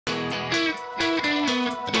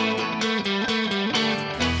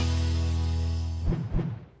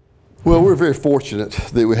We're very fortunate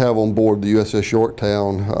that we have on board the USS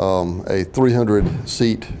Yorktown a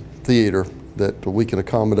 300-seat theater that we can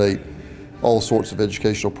accommodate all sorts of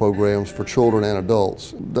educational programs for children and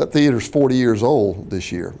adults. That theater's 40 years old this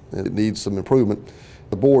year, and it needs some improvement.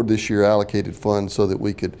 The board this year allocated funds so that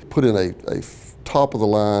we could put in a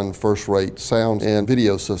top-of-the-line, first-rate sound and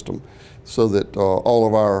video system so that all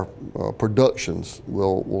of our productions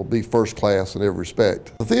will be first class in every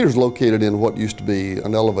respect. The theater is located in what used to be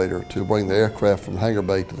an elevator to bring the aircraft from the hangar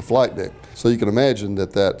bay to the flight deck. So you can imagine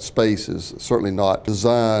that that space is certainly not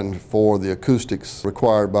designed for the acoustics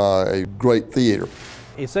required by a great theater.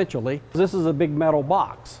 Essentially, this is a big metal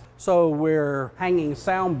box. So we're hanging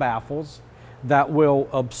sound baffles that will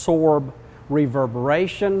absorb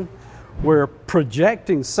reverberation. We're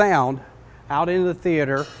projecting sound out into the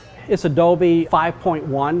theater. It's a Dolby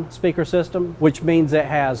 5.1 speaker system, which means it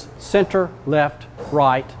has center, left,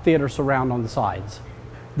 right, theater surround on the sides.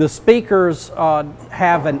 The speakers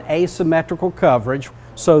have an asymmetrical coverage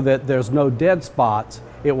so that there's no dead spots.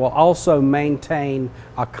 It will also maintain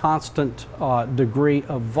a constant degree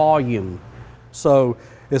of volume. So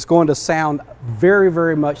it's going to sound very,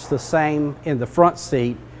 very much the same in the front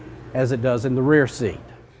seat as it does in the rear seat.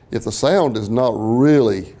 If the sound is not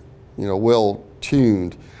really, well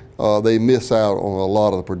tuned, they miss out on a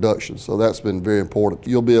lot of the production. So that's been very important.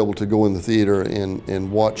 You'll be able to go in the theater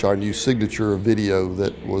and watch our new signature video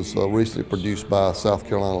that was recently produced by South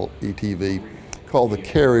Carolina ETV called The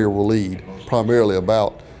Carrier Will Lead, primarily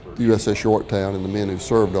about the USS Yorktown and the men who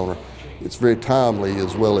served on her. It's very timely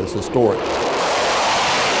as well as historic.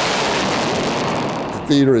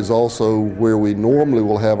 The theater is also where we normally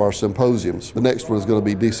will have our symposiums. The next one is going to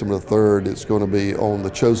be December the 3rd. It's going to be on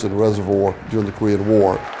the Chosin Reservoir during the Korean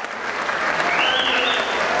War.